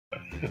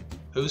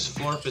Whose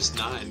florp is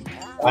 9?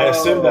 I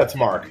assume that's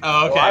Mark.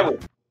 Oh, okay. Well,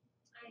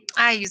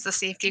 I use the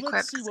safety equip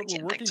Let's see because I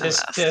what we're can't think working of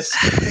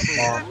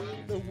Tisk, enough.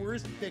 tisk. The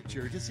worst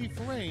picture to see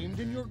framed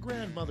in your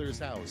grandmother's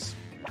house.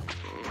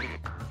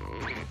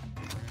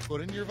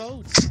 Put in your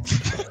votes.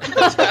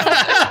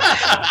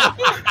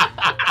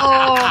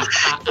 Oh,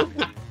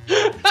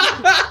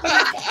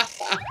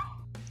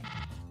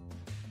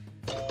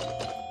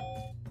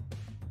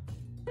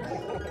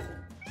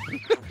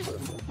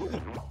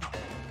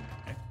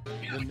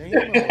 The name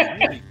of a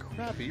really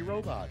crappy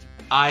robot.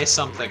 I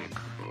something.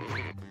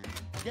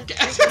 Get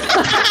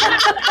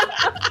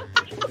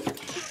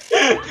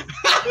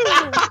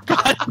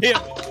God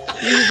damn.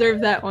 You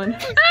deserve that one.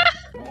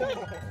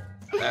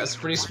 That's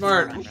pretty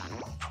smart.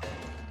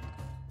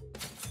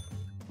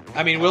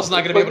 I mean, Will's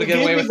not going to be able to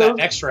get away with that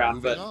next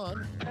round, but...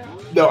 on.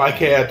 No, I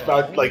can't.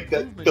 Like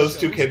those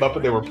two came up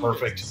and they were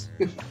perfect.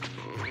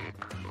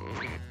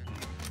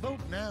 Vote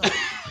now.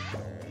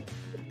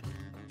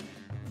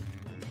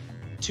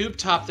 Tube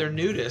Top, they're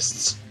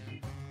nudists.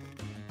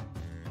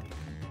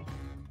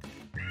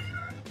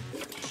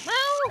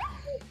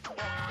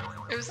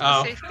 it was the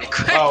Oh. safety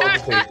equip. Oh, the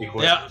safety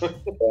quick. Yeah.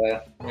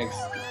 Makes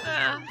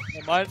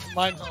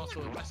Mine's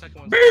also my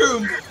second one.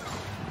 Boom!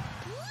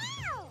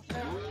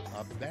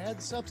 A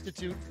bad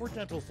substitute for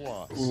dental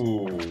floss.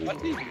 Ooh.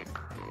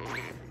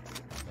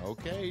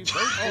 Okay, vote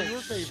for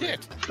your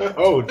favorite. Shit.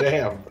 Oh,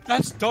 damn.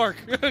 That's dark.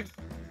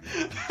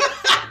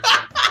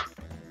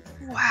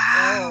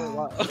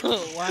 Wow.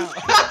 Oh, wow.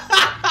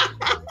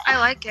 I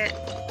like it.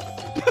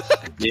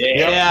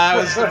 yeah. Yeah, it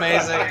was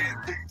amazing.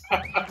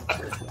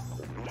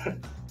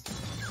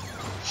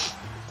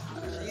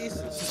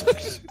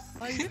 Jesus.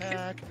 Ice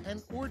pack, an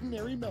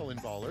ordinary melon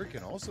baller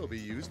can also be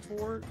used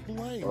for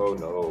blank. Oh,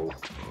 no.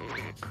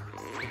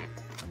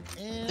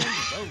 And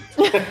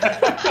vote.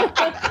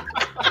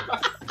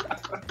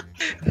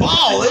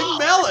 Balling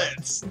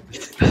melons!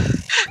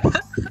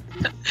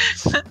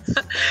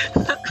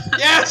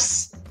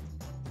 Yes!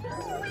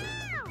 I'm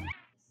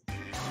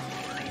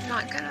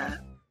not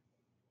gonna.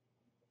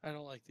 I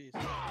don't like these.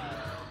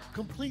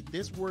 Complete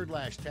this word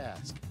lash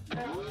task.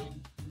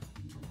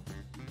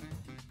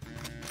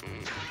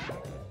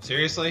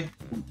 Seriously?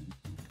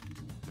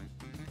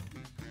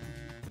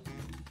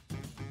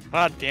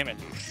 God damn it.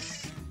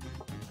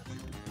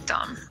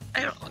 Dumb.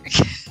 I don't like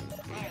it.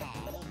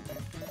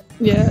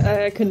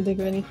 Yeah, I couldn't think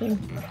of anything.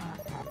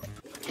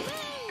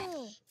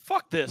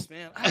 Fuck this,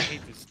 man. I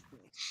hate this.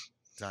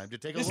 Time to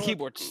take a This look.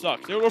 keyboard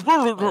sucks.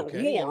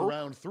 Okay, in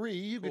round 3,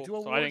 you get to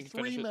Cool, so I award didn't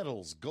finish 3 it.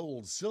 medals: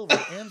 gold, silver,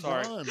 and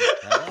Sorry. bronze.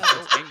 I'm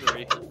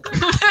angry.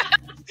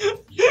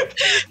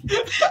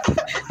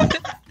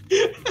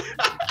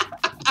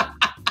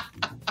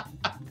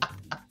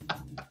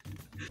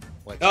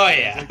 Oh,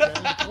 yeah.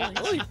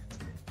 Really?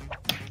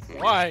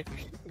 Why? It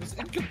was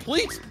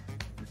incomplete.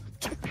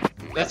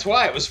 That's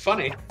why it was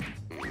funny.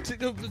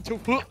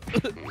 Well,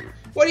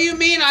 What do you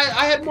mean?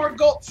 I had more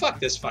gold. Fuck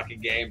this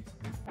fucking game.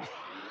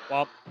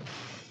 I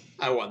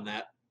won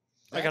that.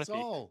 I gotta That's pee.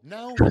 all.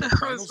 Now, That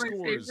final was my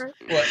scores. favorite.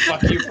 What,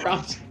 fuck you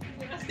prompt?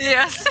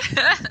 Yes.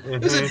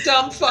 It was a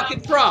dumb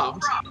fucking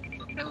prompt.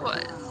 It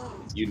was.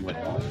 You'd win.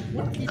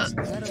 What keeps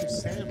Adam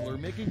Sandler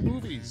making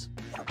movies?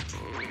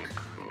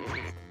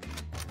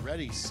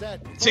 Ready,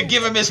 set, To vote.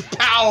 give him his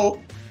pow.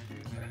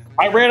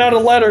 I ran out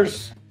of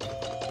letters.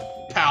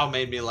 Pow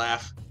made me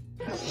laugh.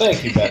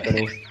 Thank you,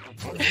 Bethany.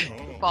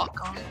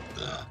 Welcome.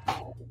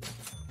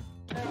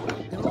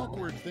 An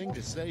awkward thing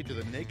to say to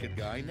the naked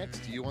guy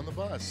next to you on the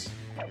bus.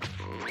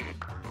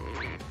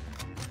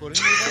 Put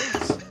in your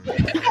votes.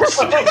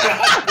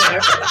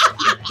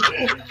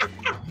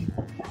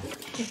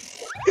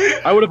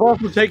 I would have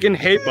also taken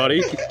Hey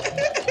Buddy.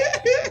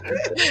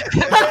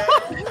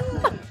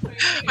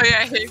 Oh yeah,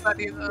 I hate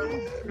Buddy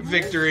though.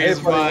 Victory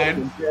is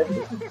mine.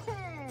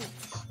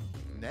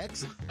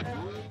 Next,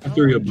 I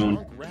threw you a bone.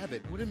 drunk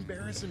rabbit would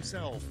embarrass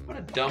himself. What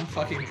a dumb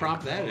fucking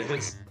prompt that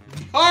is.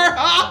 Bar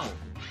hop!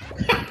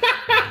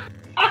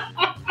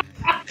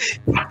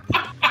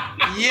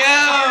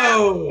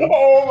 Yo!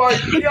 Oh, my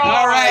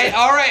God.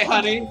 All right,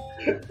 honey.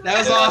 That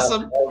was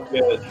awesome. That was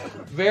good.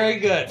 Very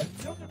good.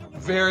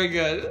 Very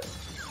good.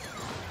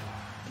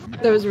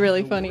 That was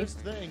really The funny. worst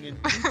thing an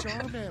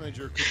HR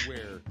manager could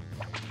wear.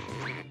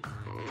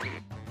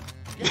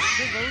 Get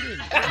to voting.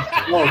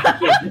 Oh,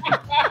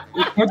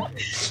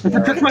 shit.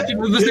 That's question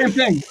was the same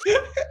thing.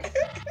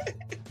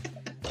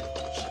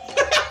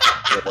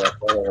 That's it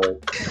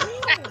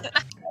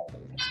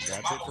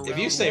for If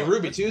you round say one.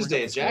 Ruby Let's bring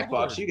Tuesday up at the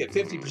Jackbox, scoreboard. you get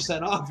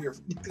 50% off your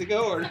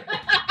to-go order.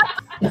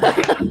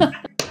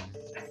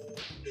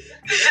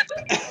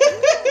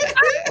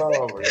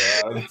 Oh, my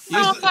God. Use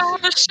Oh, the, I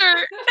have a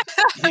shirt.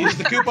 use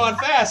the coupon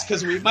fast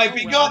because we might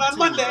be gone on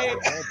Monday.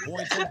 All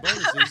points and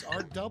bonuses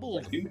are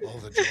doubled. Oh,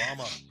 the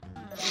drama.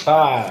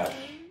 5.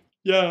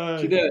 Yeah.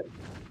 She did it.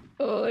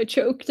 Oh, I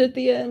choked at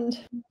the end.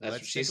 That's what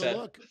Let's she take a said.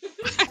 look.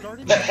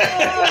 Starting with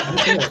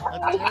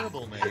a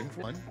terrible name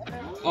for one.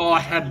 Oh, I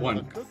had A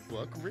one.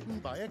 cookbook written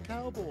by a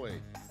cowboy.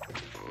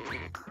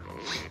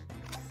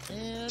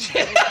 And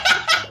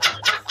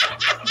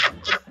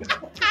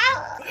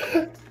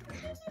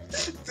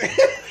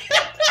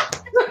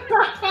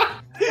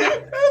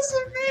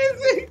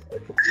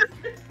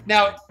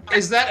Now,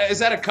 is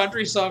that a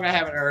country song I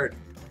haven't heard?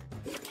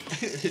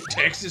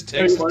 Texas,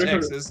 Texas, Hey,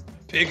 Texas.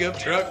 Pickup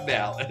truck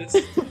Dallas.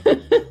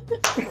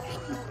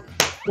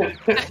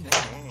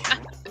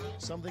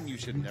 Something you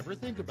should never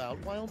think about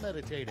while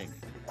meditating.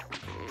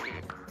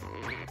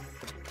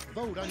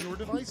 Vote on your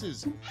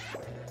devices.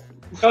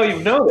 Oh,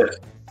 you've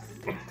noticed.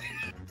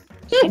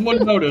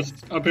 Someone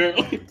noticed,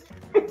 apparently.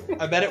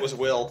 I bet it was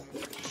Will.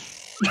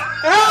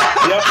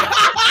 Yep.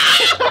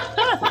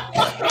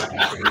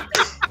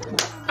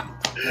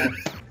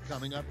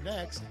 Coming up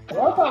next.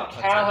 What about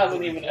Cal a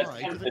hasn't even test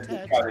attempted with a to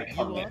text try to you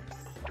come in? up.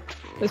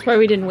 That's why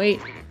we didn't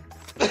wait.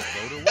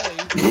 Vote away.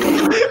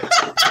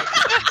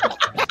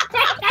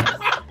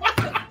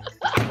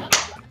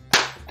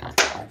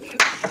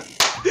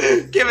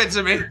 Give it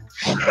to me.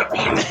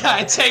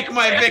 I take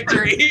my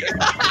victory.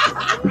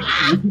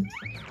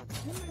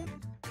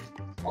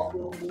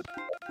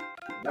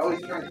 Now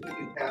he's trying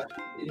to catch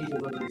any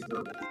delivery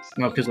service.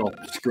 No, because I'll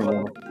screw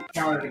them up.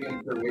 Counted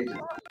against their wages.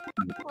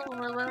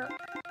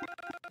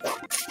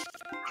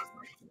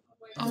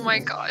 Oh my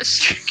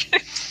gosh.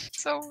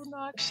 So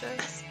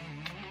obnoxious.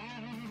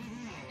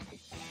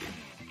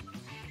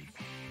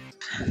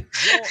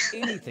 Draw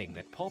anything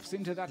that pops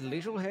into that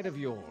little head of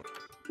yours.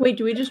 Wait,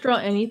 do we just draw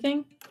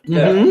anything?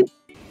 Mm-hmm.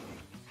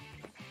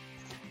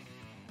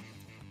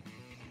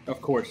 Of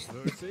course.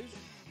 Versus.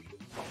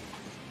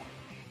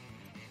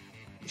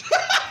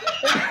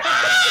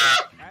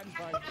 And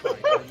by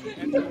five, you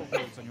end your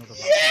votes on your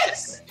device.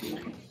 Yes!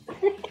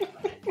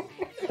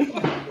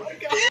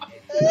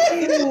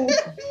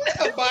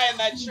 I'm buying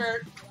that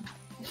shirt.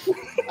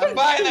 I'm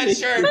buying that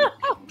shirt.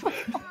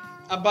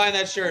 I'm buying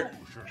that shirt.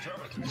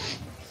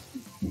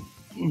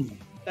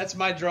 That's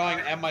my drawing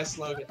and my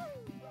slogan.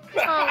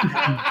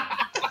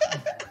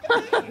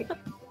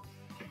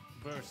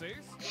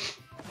 Versus.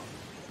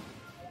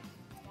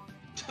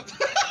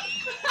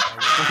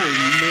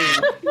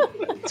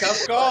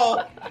 Tough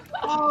call.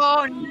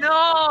 Oh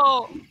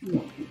no!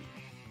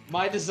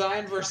 My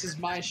design versus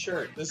my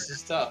shirt. This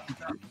is tough.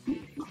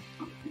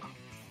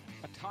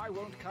 A tie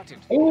won't cut it.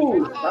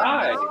 Ooh, Oh,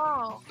 right.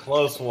 no.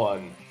 Close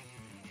one.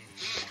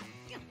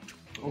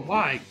 Oh,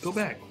 why? Go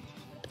back.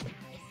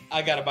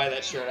 I gotta buy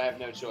that shirt. I have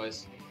no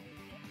choice.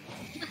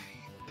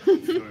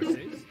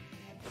 Versus.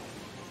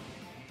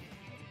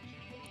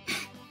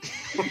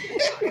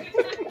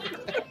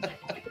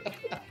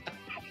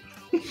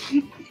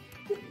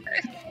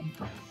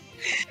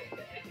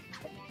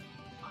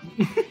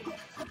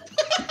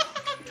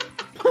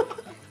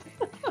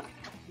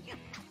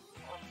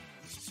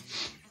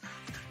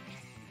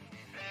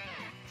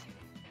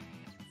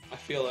 I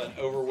feel an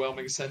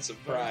overwhelming sense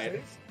of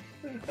pride.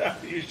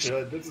 You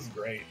should. This is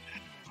great.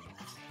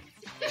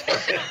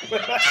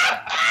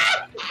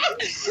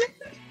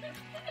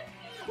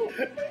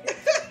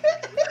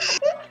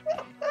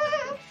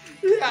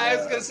 Yeah, I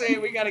was gonna say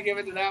we gotta give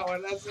it to that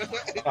one. That's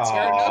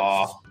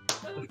Aww.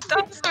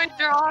 That's my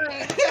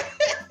drawing.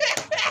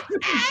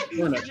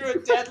 You drew a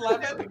dead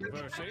lemon.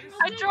 Versus.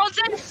 I draw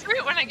dead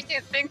fruit when I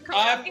can't think of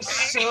I'm anything.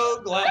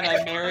 so glad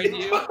I married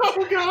you.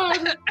 Oh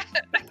God.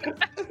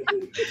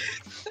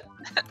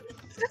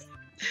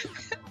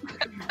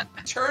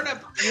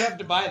 Turnip, you have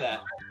to buy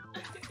that.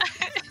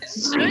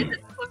 Should?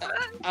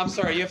 I'm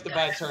sorry, you have to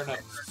buy a turnip.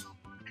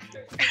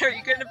 Are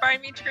you going to buy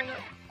me turnip?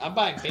 I'm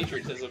buying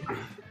patriotism.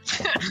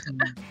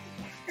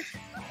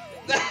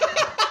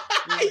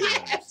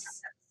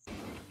 Yes.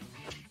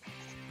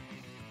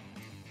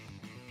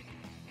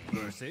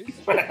 Versus.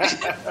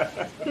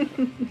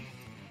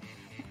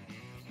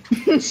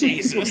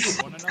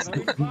 Jesus. One another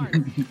in fire.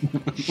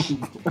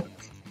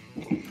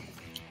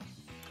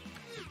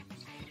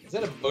 Is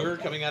that a booger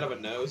coming out of a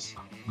nose?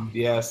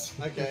 Yes.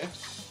 Okay.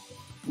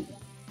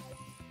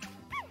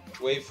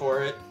 Wait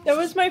for it. That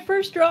was my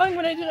first drawing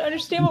when I didn't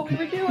understand what we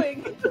were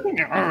doing.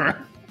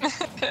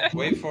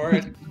 Wait for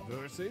it.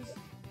 Versus.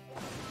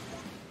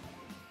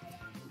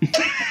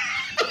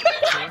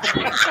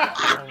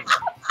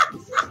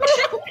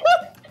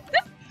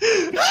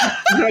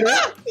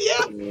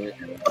 Yeah.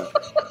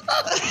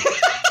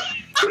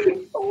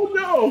 Oh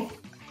no!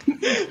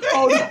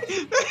 Oh no!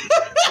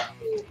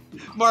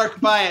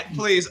 Mark, buy it,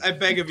 please. I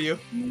beg of you.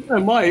 I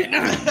might.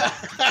 My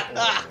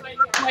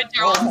Oh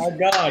drawing. my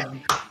god.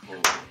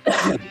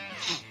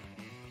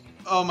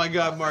 Oh my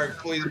God, Mark,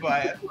 please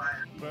buy it.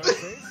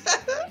 Versus.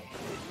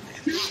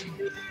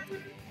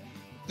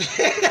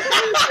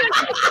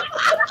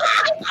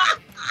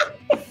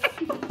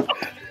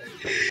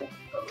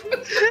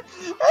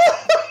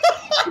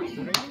 The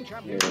reigning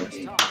champion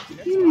this time.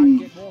 Let's try and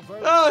get more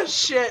votes. Oh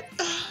shit.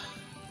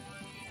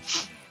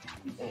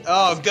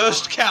 Oh,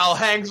 Ghost Cal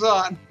hangs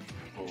on.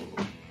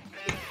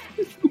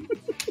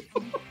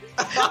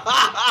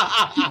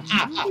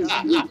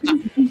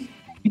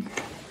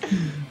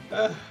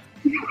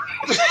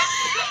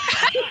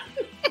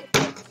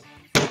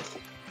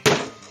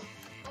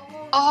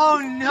 Oh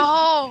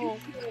no!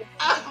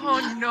 Oh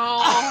no!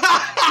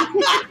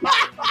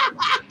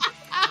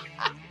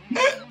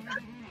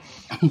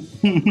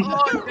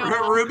 Oh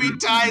no! Ruby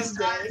Ties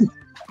Day.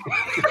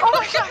 Oh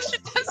my gosh,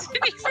 it doesn't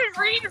even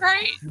read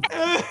right.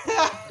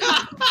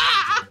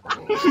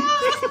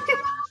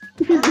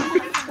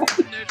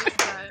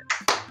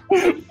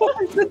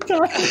 Notice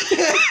that.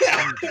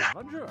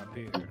 Challenger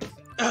appears.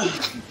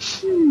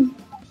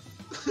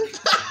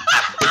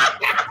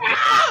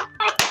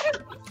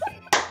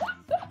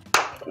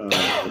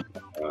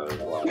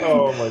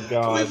 Oh my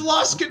god. We've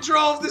lost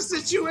control of the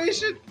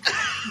situation.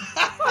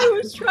 I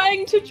was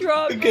trying to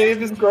draw. The game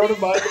has grown a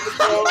mind of its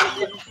own.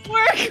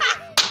 Work.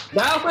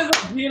 That was a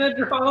Gina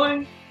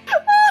drawing.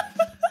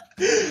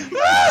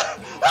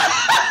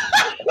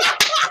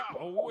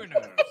 A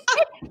winner.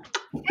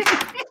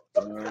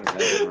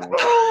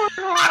 Oh my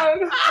god.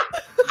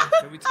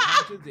 So it's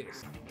time to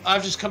this.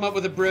 I've just come up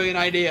with a brilliant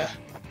idea.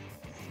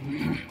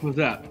 What's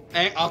that?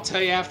 Hey, I'll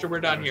tell you after we're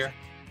done here.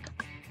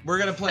 We're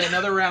gonna play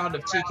another round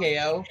of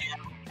TKO,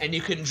 and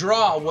you can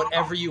draw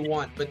whatever you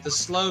want, but the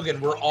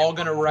slogan, we're all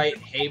gonna write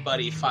 "Hey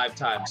buddy" 5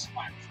 times.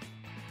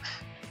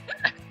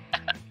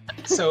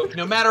 So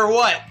no matter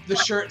what, the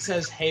shirt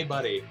says "Hey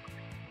buddy."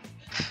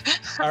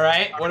 All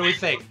right, what do we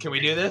think? Can we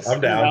do this? I'm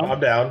down.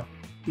 I'm down.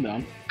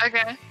 No.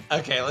 Okay.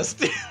 Okay, let's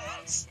do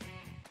this.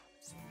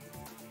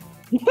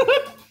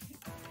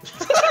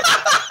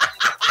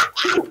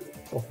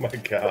 Oh my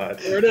god.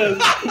 There it is.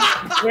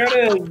 There it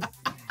is.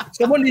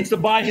 Someone needs to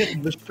buy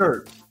him the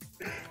shirt.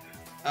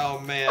 Oh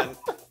man,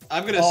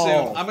 I'm gonna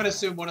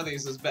assume one of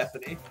these is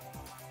Bethany.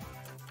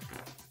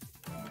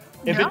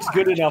 If it's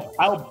good enough,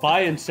 I'll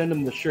buy and send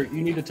him the shirt.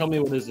 You need to tell me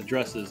what his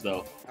address is,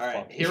 though. All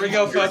right, here we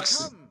go,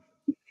 folks.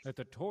 Let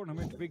the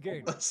tournament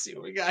begin. Let's see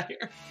what we got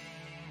here.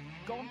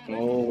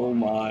 Oh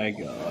my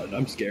god,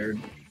 I'm scared.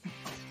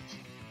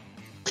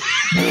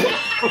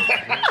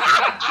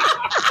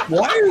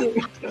 Why are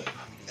you...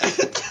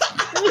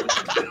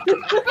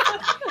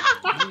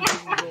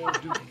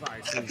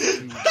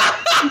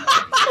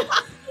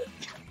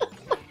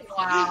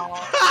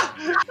 Wow.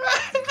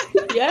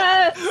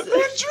 Yes. Who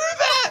drew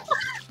that?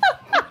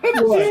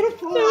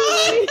 Beautiful.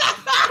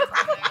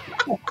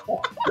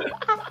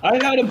 I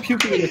had him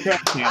puking in the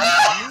trash can.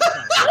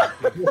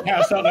 He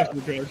passed out next to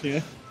the trash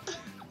can.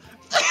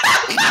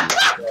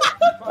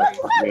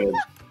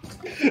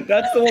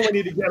 That's the one we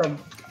need to get him.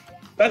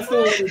 That's the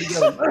one we need to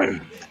get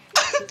him.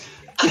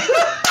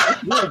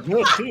 You're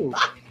good too.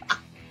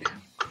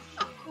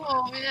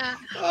 Oh man.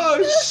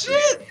 Oh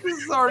shit! This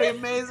is already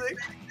amazing.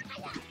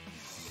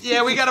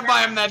 Yeah, we gotta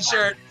buy him that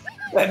shirt.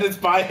 And it's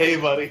by Hey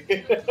Buddy.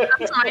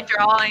 That's my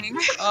drawing.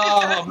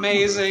 Oh,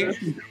 amazing.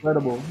 That's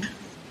incredible.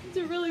 It's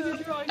a really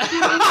good drawing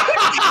too.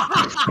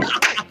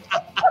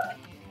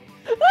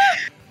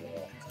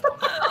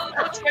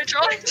 That's my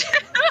drawing too.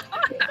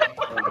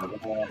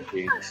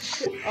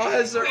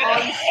 Eyes are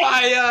on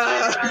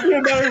fire.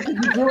 It matters if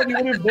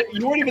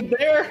you weren't even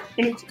there,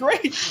 and it's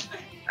great.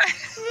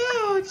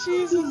 Oh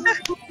Jesus!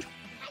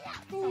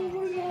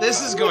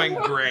 This is going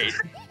great.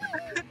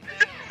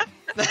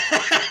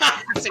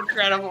 It's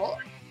incredible.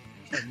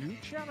 A new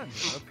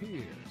challenger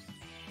appears.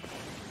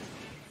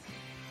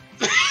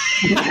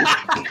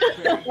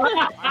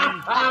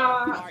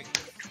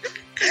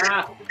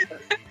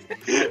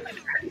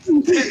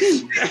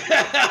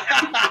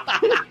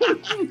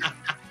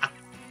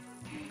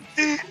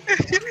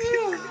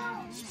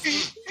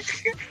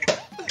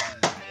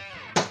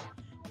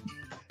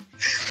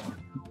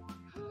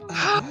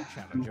 A new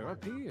challenger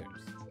appears.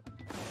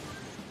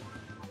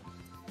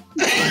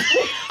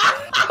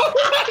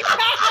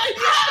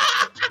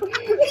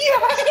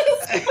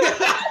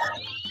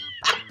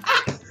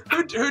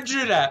 Who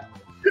drew that?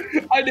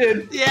 I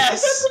did.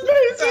 Yes. That's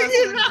amazing.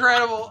 That's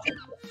incredible.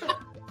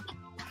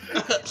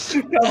 That's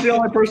the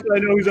only person I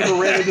know who's ever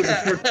ran into the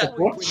church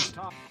before.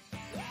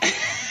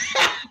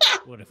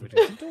 What if it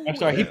isn't a I'm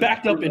sorry, he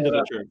backed up into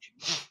the church.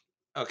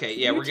 Okay,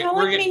 yeah, You're we're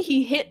telling getting. me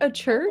he hit a What a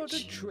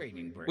church?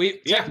 training break.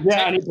 We Yeah,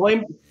 and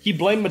he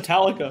blamed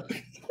Metallica.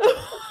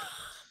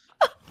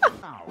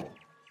 Ow.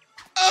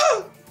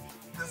 Oh,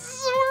 this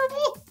is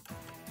horrible.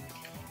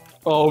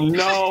 Oh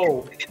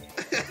no!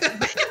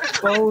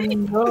 Oh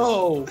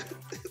no!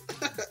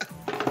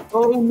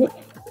 Oh no!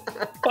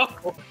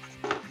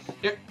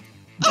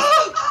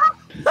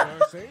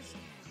 Versus.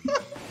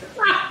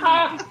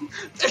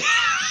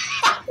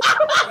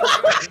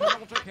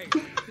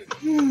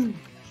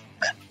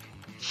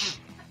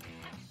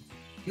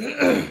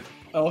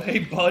 Oh hey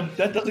bud,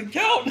 that doesn't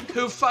count.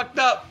 Who fucked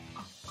up?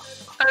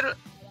 I don't...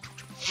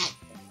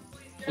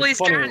 Please,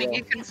 funny, Johnny, though.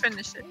 you can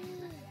finish it.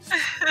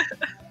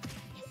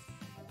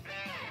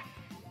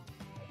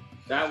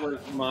 That was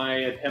my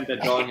attempt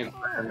at drawing an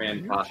Iron A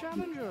Man new costume.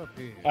 challenger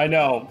appears. I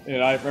know,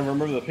 and I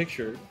remember the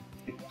picture.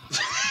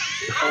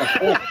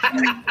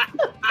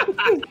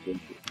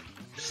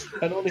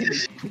 I don't even.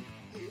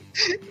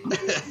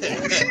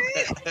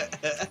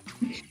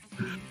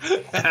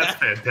 That's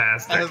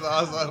fantastic. That's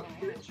awesome.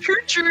 Who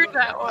drew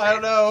that one? I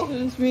don't know.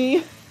 It was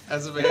me.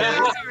 That's amazing.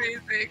 That's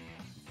amazing.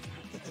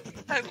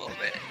 I love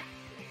it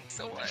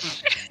so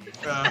much.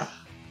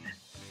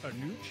 A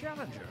new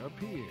challenger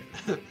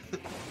appears.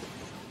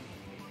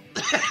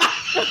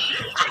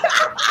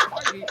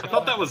 I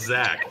thought that was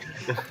Zach.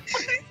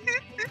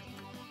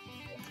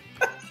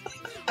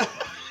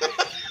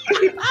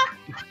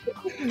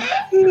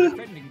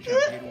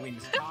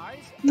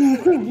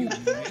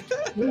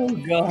 Oh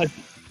god.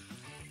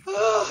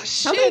 Oh How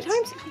shit! many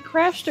times have you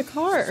crashed a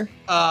car?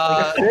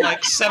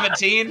 Like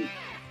 17.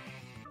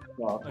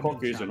 Oh,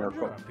 cookies in her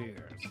book.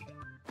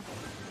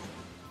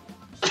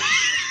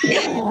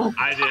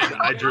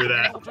 I drew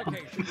that.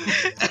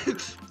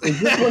 Is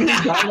this when he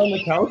died on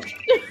the couch?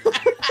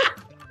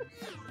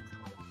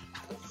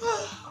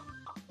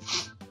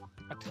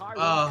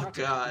 Oh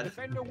god.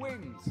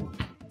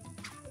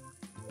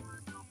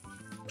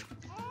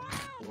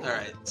 All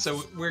right,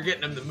 so we're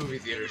getting him the movie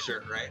theater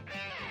shirt, right?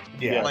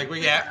 Yeah, Like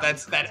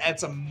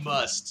that's a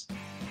must.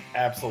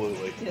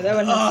 absolutely. Yeah, that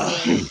one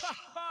has to win.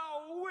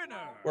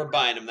 We're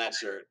buying him that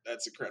shirt.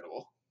 That's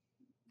incredible.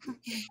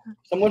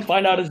 Someone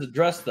find out his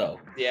address though,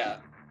 Yeah.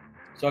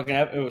 so I can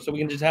have, so we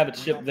can just have it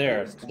shipped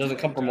there. It doesn't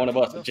come from one of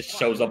us. It just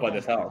shows up at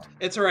his house.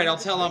 It's all right. I'll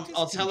tell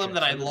him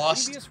that I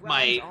lost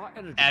my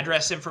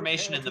address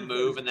information in the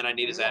move, and then I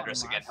need his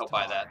address again. He'll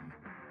buy that.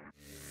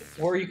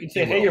 Or you can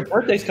say, "Hey, your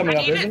birthday's coming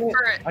up, isn't it?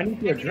 I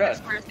need your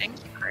address." For a thank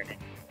you card.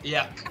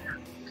 Yeah,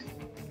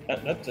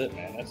 That's it,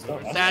 man.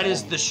 that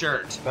is the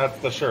shirt, That's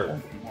the shirt.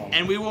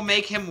 and we will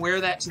make him wear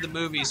that to the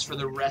movies for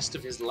the rest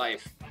of his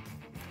life.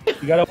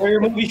 You gotta wear your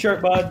movie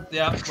shirt, bud.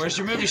 Yeah, where's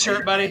your movie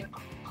shirt, buddy?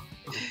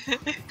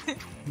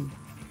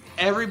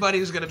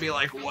 Everybody's gonna be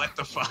like, "What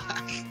the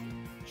fuck?"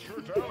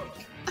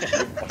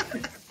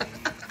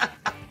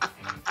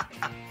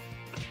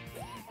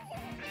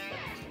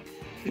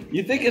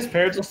 You think his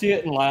parents will see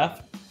it and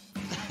laugh?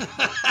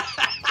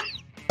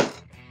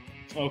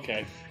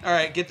 Okay. All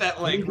right, get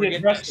that link. Need the We're getting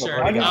address that though, shirt.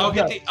 bro. I got I'll the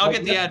get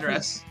address. the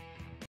address.